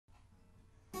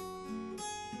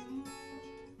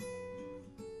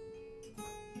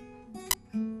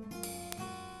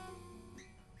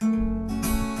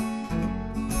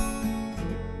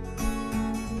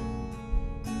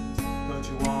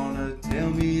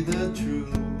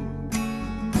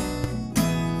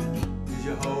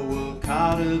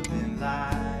caught up in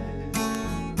lies.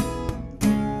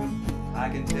 I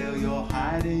can tell you're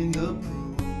hiding the proof.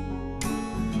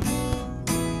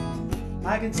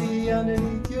 I can see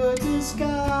underneath your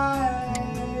disguise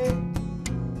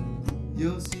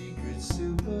your secret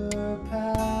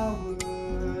superpower,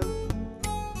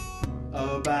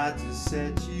 about to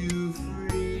set you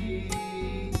free.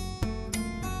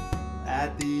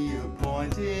 At the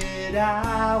appointed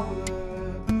hour,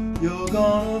 you're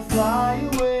gonna fly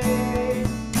away,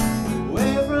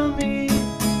 away from me.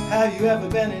 Have you ever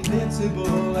been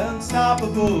invincible,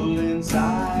 unstoppable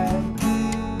inside?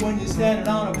 When you're standing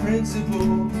on a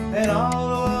principle and all the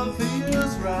world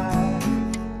feels right,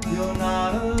 you're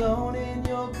not alone in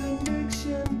your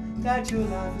conviction that your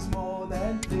life is more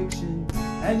than fiction,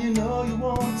 and you know you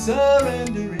won't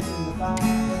surrender in the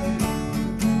fight.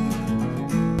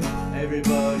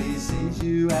 Everybody sees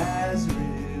you as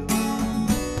real.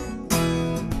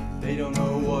 They don't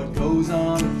know what goes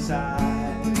on inside.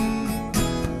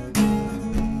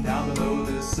 Down below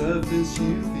the surface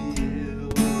you feel.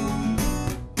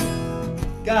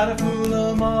 Gotta fool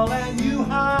them all and you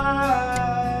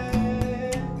hide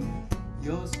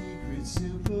your secret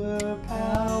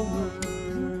superpowers.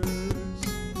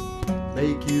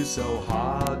 Make you so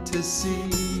hard to see.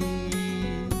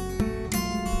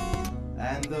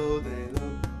 And though they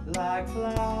look like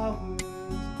flowers,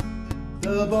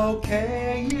 the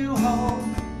bouquet you hold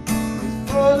is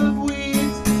full of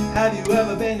weeds. Have you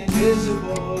ever been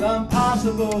invisible,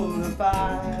 impossible to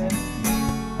find?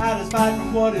 Out of spite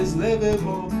from what is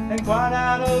livable and quite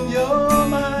out of your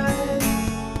mind.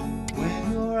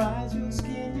 When your eyes, your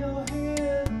skin, your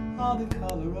hair are the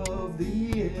color of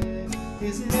the air,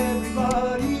 is it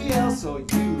everybody else or you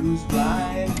who's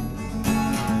blind?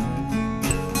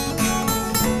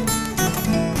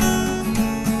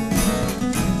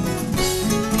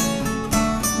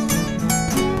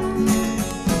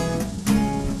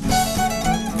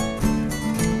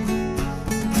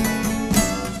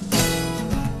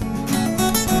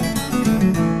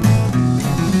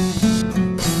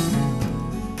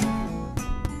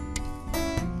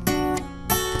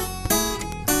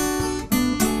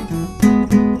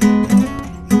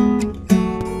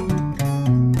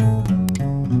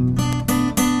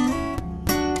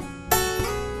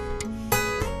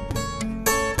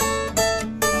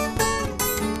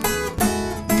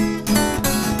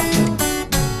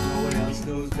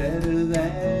 Better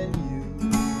than you,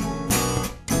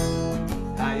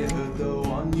 how you hurt the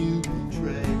one you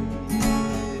betrayed.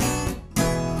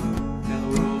 Tell the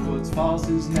world what's false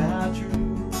is now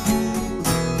true.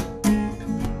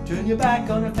 Turn your back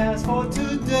on the past for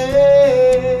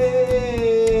today.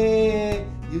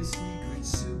 Your secret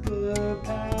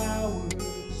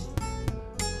superpowers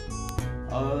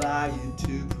allow you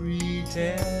to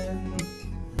pretend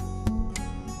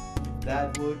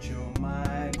that what your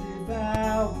mind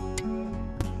devour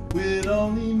will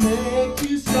only make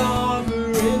you stronger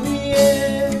in the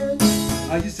end.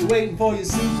 I used to waiting for your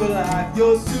super life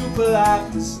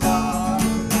to start.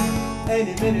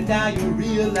 Any minute now you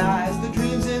realize the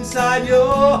dreams inside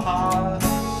your heart.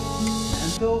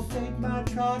 And though fate might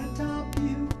try to top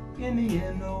you, in the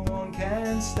end no one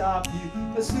can stop you.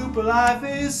 A super life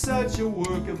is such a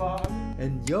work of art,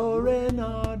 and you're an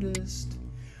artist.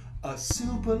 A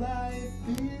super life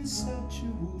is such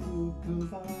a work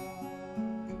of art.